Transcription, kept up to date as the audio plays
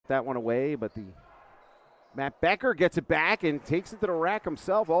that one away, but Matt Becker gets it back and takes it to the rack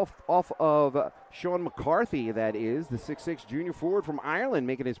himself off of Sean McCarthy, that is, the 6'6 junior forward from Ireland,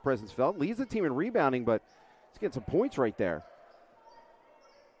 making his presence felt. Leads the team in rebounding, but he's getting some points right there.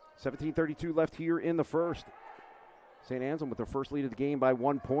 17:32 left here in the first. St. Anselm with their first lead of the game by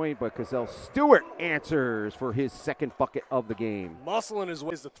 1 point, but Cazell Stewart answers for his second bucket of the game. Muscle in his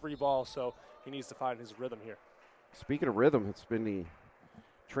way is the three ball, so he needs to find his rhythm here. Speaking of rhythm, it's been the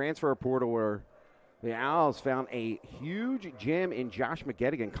transfer portal where the Owls found a huge gem in Josh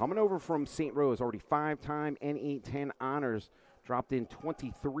McGettigan, coming over from St. Rose, already 5-time N8-10 honors, dropped in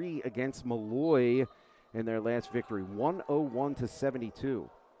 23 against Malloy in their last victory, 101-72.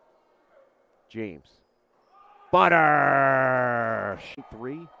 James. Butter!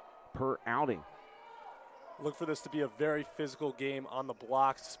 3 per outing. Look for this to be a very physical game on the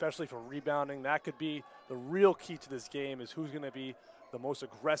blocks, especially for rebounding. That could be the real key to this game, is who's going to be the most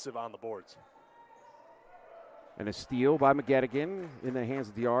aggressive on the boards. And a steal by McGettigan in the hands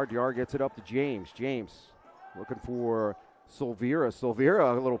of DR. DR gets it up to James. James looking for Silvera.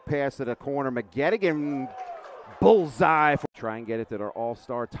 Silvera, a little pass to the corner. McGettigan, bullseye. Try and get it to their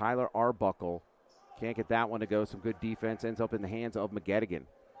all-star Tyler Arbuckle. Can't get that one to go. Some good defense. Ends up in the hands of McGettigan.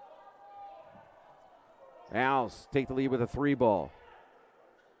 Owls take the lead with a 3-ball.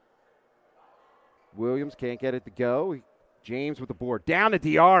 Williams can't get it to go. James with the board. Down to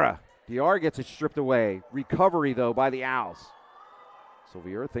Diarra. Diarra gets it stripped away. Recovery, though, by the Owls.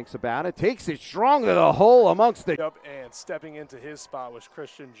 Silvera thinks about it. Takes it strong to the hole amongst the... And stepping into his spot was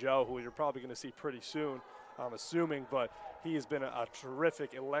Christian Joe, who you're probably going to see pretty soon, I'm assuming. But he has been a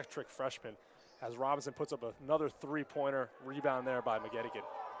terrific, electric freshman, as Robinson puts up another three-pointer. Rebound there by McGettigan.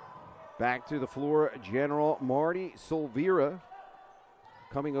 Back to the floor, General Marty Silvera,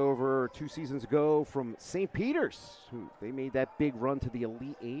 coming over 2 seasons ago from St. Peter's. They made that big run to the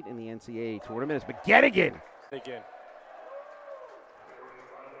Elite Eight in the NCAA tournament. It's McGettigan. Again.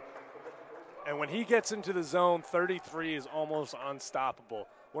 And when he gets into the zone, 33 is almost unstoppable.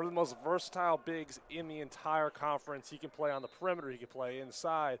 One of the most versatile bigs in the entire conference. He can play on the perimeter. He can play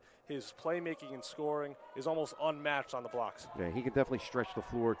inside. His playmaking and scoring is almost unmatched on the blocks. Yeah, he can definitely stretch the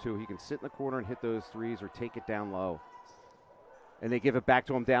floor, too. He can sit in the corner and hit those threes or take it down low. And they give it back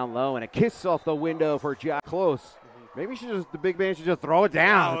to him down low, and a kiss off the window for Josh. Close. Maybe the big man should just throw it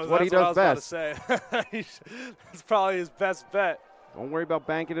down. That's what he does best. That's probably his best bet. Don't worry about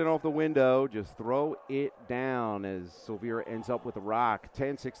banking it off the window. Just throw it down as Silvera ends up with a rock.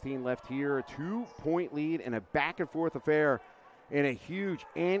 10-16 left here. A 2-point lead and a back-and-forth affair in a huge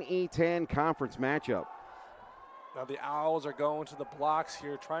NE10 conference matchup. Now the Owls are going to the blocks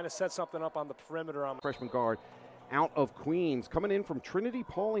here, trying to set something up on the perimeter. Freshman guard out of Queens, coming in from Trinity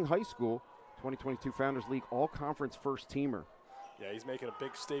Pauling High School, 2022 Founders League All-Conference first-teamer. Yeah, he's making a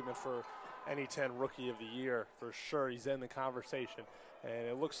big statement for NE10 Rookie of the Year for sure. He's in the conversation, and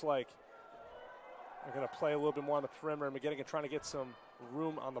it looks like they're going to play a little bit more on the perimeter. McGettigan trying to get some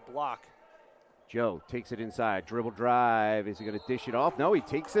room on the block. Joe takes it inside, dribble drive. Is he going to dish it off? No, he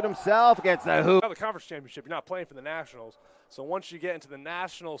takes it himself, gets the hoop. Now the conference championship, you're not playing for the nationals. So once you get into the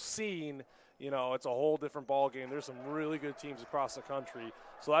national scene, you know, it's a whole different ball game. There's some really good teams across the country.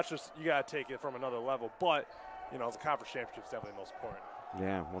 So that's just, you got to take it from another level. But, you know, the conference championship is definitely the most important.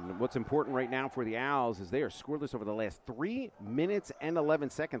 Yeah, well, what's important right now for the Owls is they are scoreless over the last 3 minutes and 11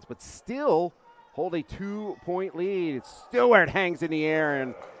 seconds, but still hold a 2-point lead. Stewart hangs in the air,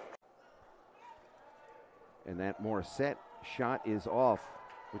 and that Morissette shot is off,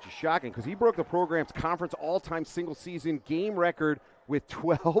 which is shocking because he broke the program's conference all-time single-season game record with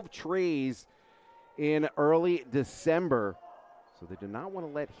 12 trays in early December. So they do not want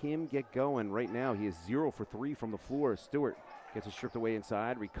to let him get going. Right now, he is 0 for 3 from the floor. Stewart gets it stripped away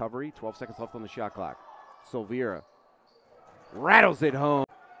inside. Recovery. 12 seconds left on the shot clock. Silvera rattles it home.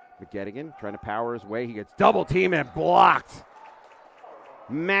 McGettigan trying to power his way. He gets double teamed and blocked.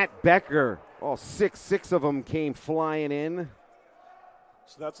 Matt Becker. All six of them came flying in.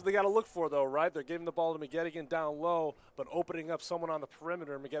 So that's what they got to look for, though, right? They're giving the ball to McGettigan down low, but opening up someone on the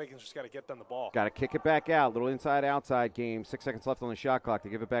perimeter. McGettigan's just got to get them the ball. Got to kick it back out. Little inside-outside game. 6 seconds left on the shot clock to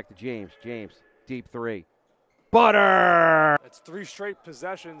give it back to James. James, deep three. Butter! It's 3 straight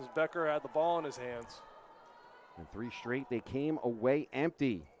possessions. Becker had the ball in his hands. And 3 straight, they came away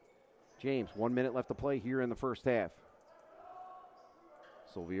empty. James, 1 minute left to play here in the first half.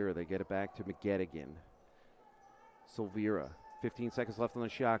 Silvera, they get it back to McGettigan. Silvera, 15 seconds left on the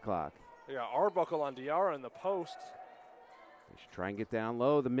shot clock. They got Arbuckle on Diarra in the post. They should try and get down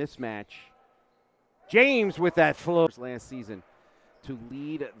low, the mismatch. James with that flow last season to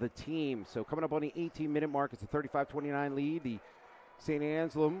lead the team. So coming up on the 18-minute mark, it's a 35-29 lead. The St.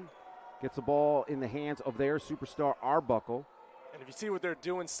 Anselm gets the ball in the hands of their superstar Arbuckle. And if you see what they're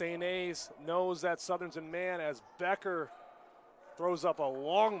doing, St. A's knows that Southern's in man as Becker throws up a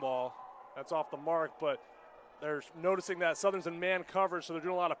long ball. That's off the mark, but they're noticing that Southern's in man coverage, so they're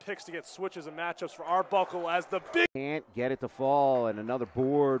doing a lot of picks to get switches and matchups for Arbuckle as the big. Can't get it to fall, and another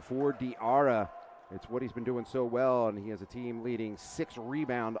board for Diarra. It's what he's been doing so well, and he has a team leading 6th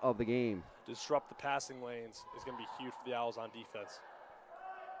rebound of the game. Disrupt the passing lanes is going to be huge for the Owls on defense.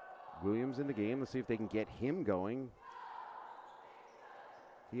 Williams in the game. Let's see if they can get him going.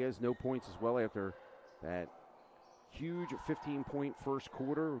 He has no points as well after that huge 15-point first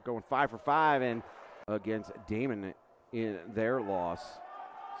quarter. We're going 5 for 5 and against Damon in their loss.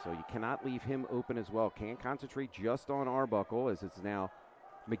 So you cannot leave him open as well. Can't concentrate just on Arbuckle as it's now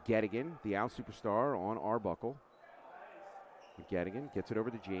McGettigan, the Owl superstar, on Arbuckle. McGettigan gets it over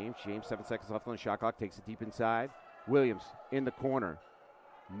to James. James, 7 seconds left on the shot clock, takes it deep inside. Williams in the corner.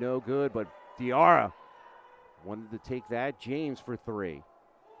 No good, but Diarra wanted to take that. James for 3.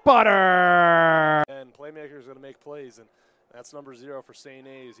 Butter! And playmakers going to make plays, and that's number 0 for St.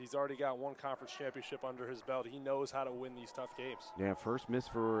 A's. He's already got 1 conference championship under his belt. He knows how to win these tough games. Yeah, first miss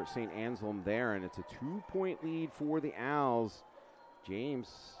for St. Anselm there, and it's a 2-point lead for the Owls. James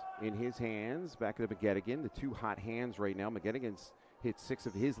in his hands, back to McGettigan. The 2 hot hands right now. McGettigan's hit 6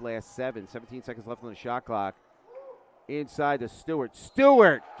 of his last 7. 17 seconds left on the shot clock. Inside to Stewart.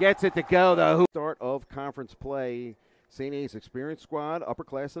 Stewart gets it to go, though. Start of conference play. St. A's experienced squad,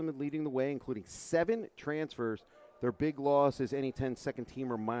 upperclassmen leading the way, including 7 transfers. Their big loss is any 10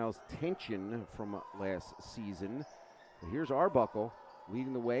 second-teamer Miles Tension from last season. But here's Arbuckle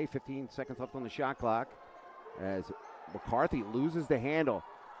leading the way. 15 seconds left on the shot clock as McCarthy loses the handle.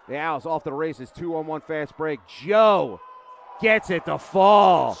 The Owls off to the races. 2-on-1 fast break. Joe gets it to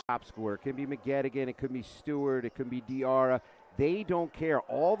fall. Top scorer. It can be McGettigan. It could be Stewart. It could be Diarra. They don't care.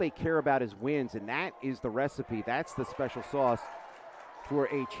 All they care about is wins, and that is the recipe. That's the special sauce for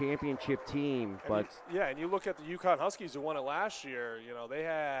a championship team. But and you look at the UConn Huskies who won it last year. You know, they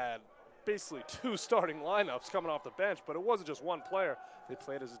had basically 2 starting lineups coming off the bench, but it wasn't just one player. They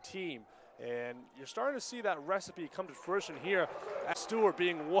played as a team. And you're starting to see that recipe come to fruition here. Stewart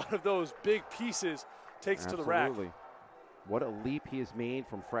being one of those big pieces takes to the rack. Absolutely. What a leap he has made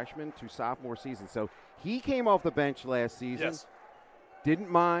from freshman to sophomore season. So he came off the bench last season. Yes.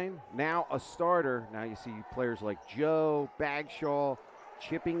 Didn't mind. Now a starter. Now you see players like Joe, Bagshaw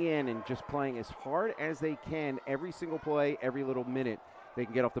chipping in and just playing as hard as they can every single play, every little minute they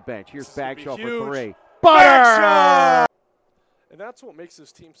can get off the bench. Here's Bagshaw for 3. Butter! And that's what makes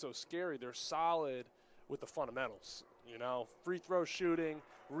this team so scary. They're solid with the fundamentals. You know, free throw shooting,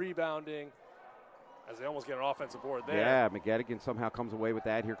 rebounding, as they almost get an offensive board there. Yeah, McGettigan somehow comes away with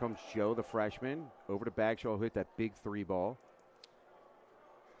that. Here comes Joe, the freshman. Over to Bagshaw, who hit that big 3 ball.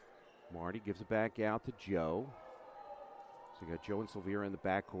 Marty gives it back out to Joe. So you got Joe and Silvera in the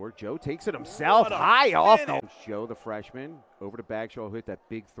backcourt. Joe takes it himself high off the. Joe, the freshman. Over to Bagshaw, who hit that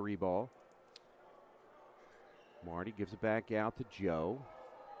big 3 ball. Marty gives it back out to Joe.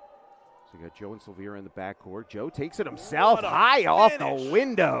 So you got Joe and Silvera in the backcourt. Joe takes it himself high off the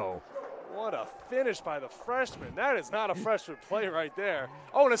window. What a finish by the freshman. That is not a freshman play right there.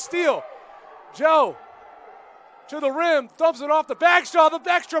 Oh, and a steal. Joe to the rim, dumps it off the Bagshaw.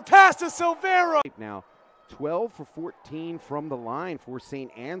 The extra pass to Silvera. Now 12 for 14 from the line for St.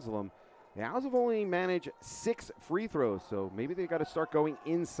 Anselm. The Owls have only managed 6 free throws, so maybe they got to start going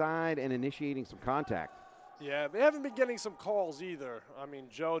inside and initiating some contact. Yeah, they haven't been getting some calls either. I mean,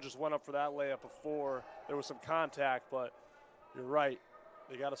 Joe just went up for that layup before there was some contact, but you're right.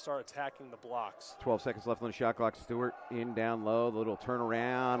 They got to start attacking the blocks. 12 seconds left on the shot clock. Stewart in down low, the little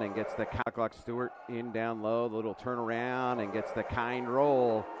turnaround and gets the shot clock. Stewart in down low, the little turnaround and gets the kind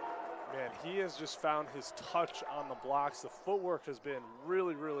roll. Man, he has just found his touch on the blocks. The footwork has been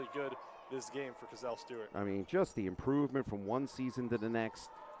really, really good this game for Cazell Stewart. I mean, just the improvement from one season to the next.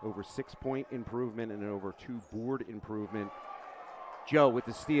 Over 6-point improvement and over 2 board improvement. Joe with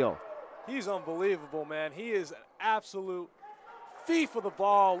the steal. He's unbelievable, man. He is an absolute thief of the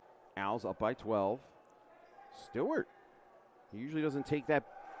ball. Owls up by 12. Stewart. He usually doesn't take that.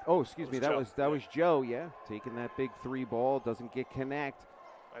 Oh, excuse me. That was Joe. Yeah, taking that big 3 ball. Doesn't get connect.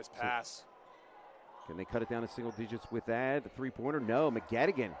 Nice pass. So, can they cut it down to single digits with that? The 3-pointer? No.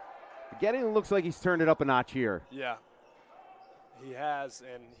 McGettigan. McGettigan looks like he's turned it up a notch here. Yeah. He has,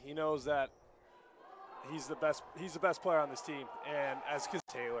 and he knows that he's the best player on this team. And as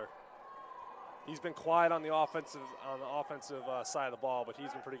Taylor, he's been quiet on the offensive side of the ball, but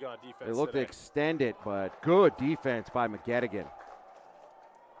he's been pretty good on defense. They looked to extend it, but good defense by McGettigan.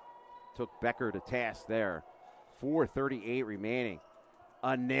 Took Becker to task there. 4:38 remaining.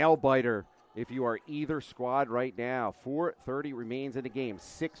 a nail-biter if you are either squad right now. 4:30 remains in the game.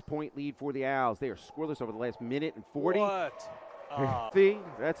 6-point lead for the Owls. They are scoreless over the last minute and 40. What? See,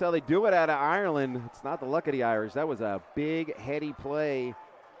 that's how they do it out of Ireland. It's not the luck of the Irish. That was a big, heady play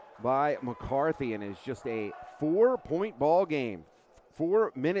by McCarthy, and it's just a 4-point ball game.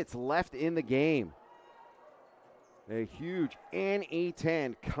 4 minutes left in the game. A huge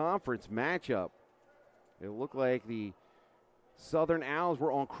NA10 conference matchup. It looked like the Southern Owls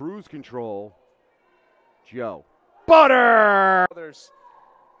were on cruise control. Joe Butter!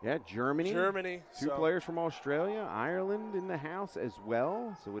 Yeah, Germany. Two players from Australia. Ireland in the house as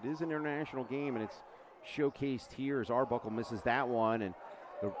well. So it is an international game, and it's showcased here as Arbuckle misses that one. And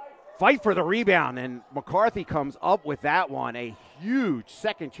the fight for the rebound, and McCarthy comes up with that one. A huge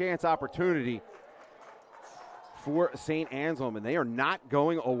second chance opportunity for St. Anselm, and they are not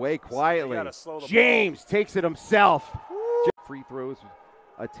going away quietly. James takes it himself. Free throws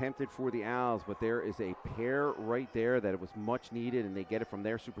attempted for the Owls, but there is a pair right there that it was much needed, and they get it from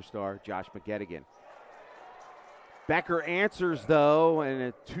their superstar, Josh McGettigan. Becker answers, though, and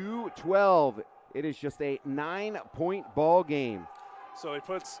at 2:12, it is just a 9-point ball game. So he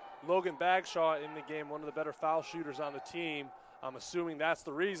puts Logan Bagshaw in the game, one of the better foul shooters on the team. I'm assuming that's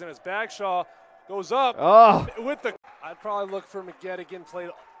the reason, as Bagshaw goes up with the. I'd probably look for McGettigan, played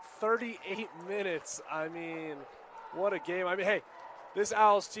 38 minutes. I mean, what a game. I mean, hey, this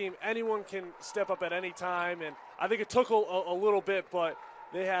Owls team, anyone can step up at any time, and I think it took a little bit, but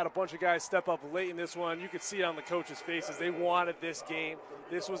they had a bunch of guys step up late in this one. You could see it on the coaches' faces. They wanted this game.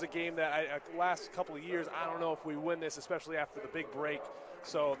 This was a game that last couple of years, I don't know if we win this, especially after the big break.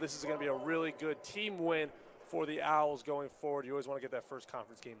 So this is going to be a really good team win for the Owls going forward. You always want to get that first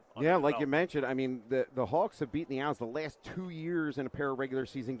conference game. Yeah, like you mentioned, I mean, the Hawks have beaten the Owls the last 2 years in a pair of regular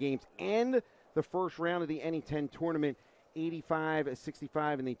season games and the first round of the NE10 tournament,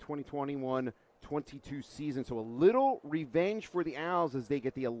 85-65 in the 2021-22 season. So a little revenge for the Owls as they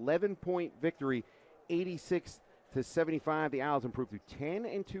get the 11-point victory, 86-75. The Owls improved to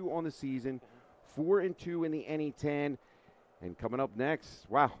 10-2 on the season, 4-2 in the NE10. And coming up next,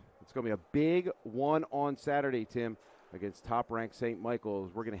 wow, it's going to be a big one on Saturday, Tim, against top-ranked St.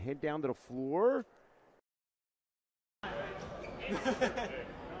 Michael's. We're going to head down to the floor.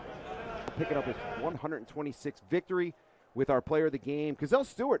 Picking up his 126th victory with our player of the game, Cazell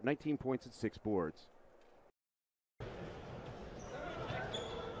Stewart, 19 points and 6 boards.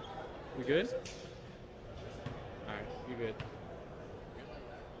 We good? All right, you good.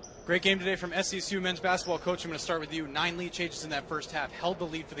 Great game today from SCSU men's basketball. Coach, I'm going to start with you. 9 lead changes in that first half. Held the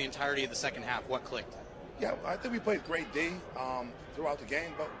lead for the entirety of the second half. What clicked? Yeah, I think we played great D throughout the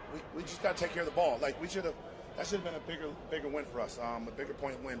game, but we just got to take care of the ball. Like, that should have been a bigger win for us, a bigger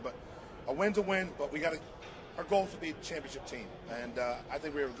point win. But a win's a win, but we got to. Our goal is to be the championship team, and I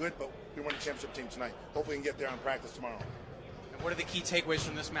think we were good, but we weren't the championship team tonight. Hopefully we can get there on practice tomorrow. And what are the key takeaways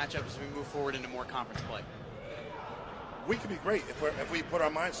from this matchup as we move forward into more conference play? We can be great if we put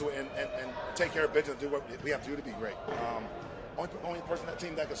our minds to it and take care of business and do what we have to do to be great. Only person on that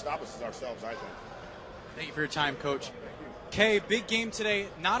team that can stop us is ourselves, I think. Thank you for your time, Coach. Kay, big game today,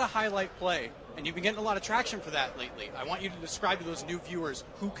 not a highlight play, and you've been getting a lot of traction for that lately. I want you to describe to those new viewers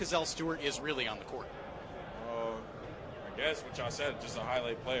who Cazell Stewart is really on the court. I guess what y'all said, just a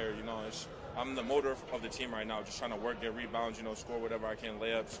highlight player. You know, I'm the motor of the team right now, just trying to work, get rebounds, you know, score whatever I can,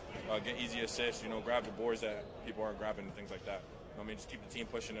 layups, get easy assists, you know, grab the boards that people aren't grabbing and things like that. You know, I mean, just keep the team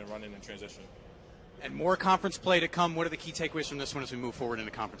pushing and running in transition. And more conference play to come. What are the key takeaways from this one as we move forward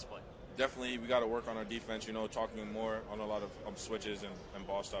into conference play? Definitely, we got to work on our defense, you know, talking more on a lot of switches and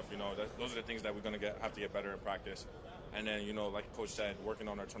ball stuff. You know, those are the things that we're going to have to get better in practice. And then, you know, like Coach said, working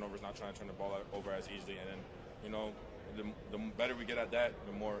on our turnovers, not trying to turn the ball over as easily. And then, you know, the better we get at that,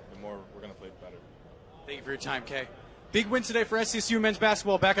 the more we're going to play better. Thank you for your time, Kay. Big win today for SCSU men's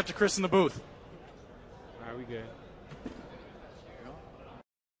basketball. Back up to Chris in the booth. All right, we good.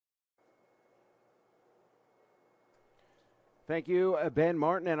 Thank you, Ben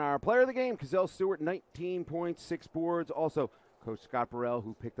Martin. And our player of the game, Cazell Stewart, 19 points, 6 boards. Also, Coach Scott Burrell,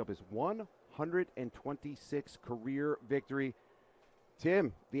 who picked up his 126th career victory.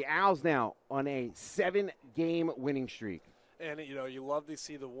 Tim, the Owls now on a 7-game winning streak. And, you know, you love to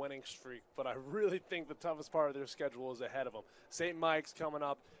see the winning streak, but I really think the toughest part of their schedule is ahead of them. St. Mike's coming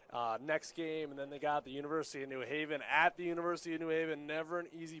up next game, and then they got the University of New Haven at the University of New Haven. Never an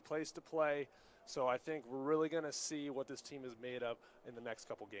easy place to play. So I think we're really going to see what this team is made of in the next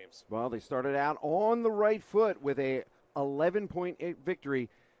couple games. Well, they started out on the right foot with a 11-point victory.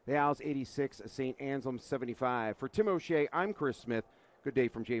 The Owls 86, St. Anselm 75. For Tim O'Shea, I'm Chris Smith. Good day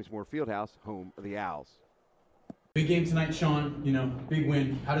from James Moore Fieldhouse, home of the Owls. Big game tonight, Sean. You know, big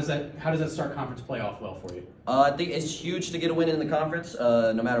win. How does that start conference playoff well for you? I think it's huge to get a win in the conference,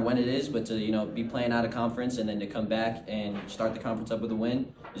 no matter when it is. But to be playing out of conference and then to come back and start the conference up with a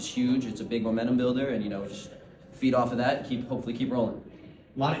win is huge. It's a big momentum builder, and just feed off of that. Hopefully keep rolling.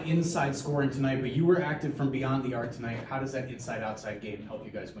 A lot of inside scoring tonight, but you were active from beyond the arc tonight. How does that inside-outside game help you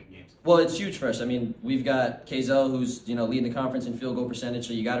guys win games? Well, it's huge for us. I mean, we've got Kazel, who's leading the conference in field goal percentage,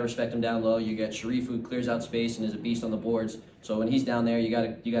 so you got to respect him down low. You got Sharif, who clears out space and is a beast on the boards. So when he's down there, you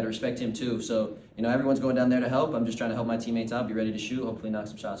got to respect him too. So everyone's going down there to help. I'm just trying to help my teammates out, be ready to shoot, hopefully knock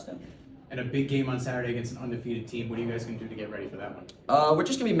some shots down. And a big game on Saturday against an undefeated team. What are you guys going to do to get ready for that one? We're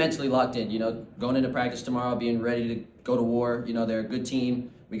just going to be mentally locked in. Going into practice tomorrow, being ready to go to war. They're a good team.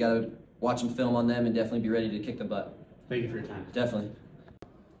 We got to watch some film on them and definitely be ready to kick the butt. Thank you for your time. Definitely.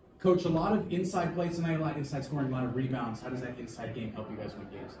 Coach, a lot of inside plays tonight, a lot of inside scoring, a lot of rebounds. How does that inside game help you guys win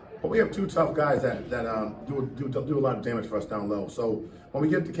games? Well, we have two tough guys that do a lot of damage for us down low. So when we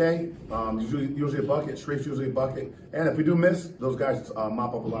get to K, usually a bucket, Sharif's usually a bucket. And if we do miss, those guys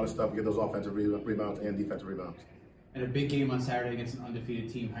mop up a lot of stuff and get those offensive rebounds and defensive rebounds. And a big game on Saturday against an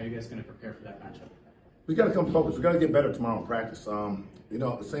undefeated team. How are you guys going to prepare for that matchup? We got to come focused. We got to get better tomorrow in practice.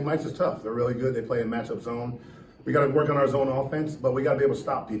 St. Mike's is tough. They're really good. They play in matchup zone. We got to work on our zone offense, but we got to be able to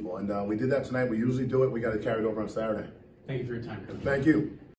stop people. And we did that tonight. We usually do it. We got to carry it over on Saturday. Thank you for your time, Coach. Thank you.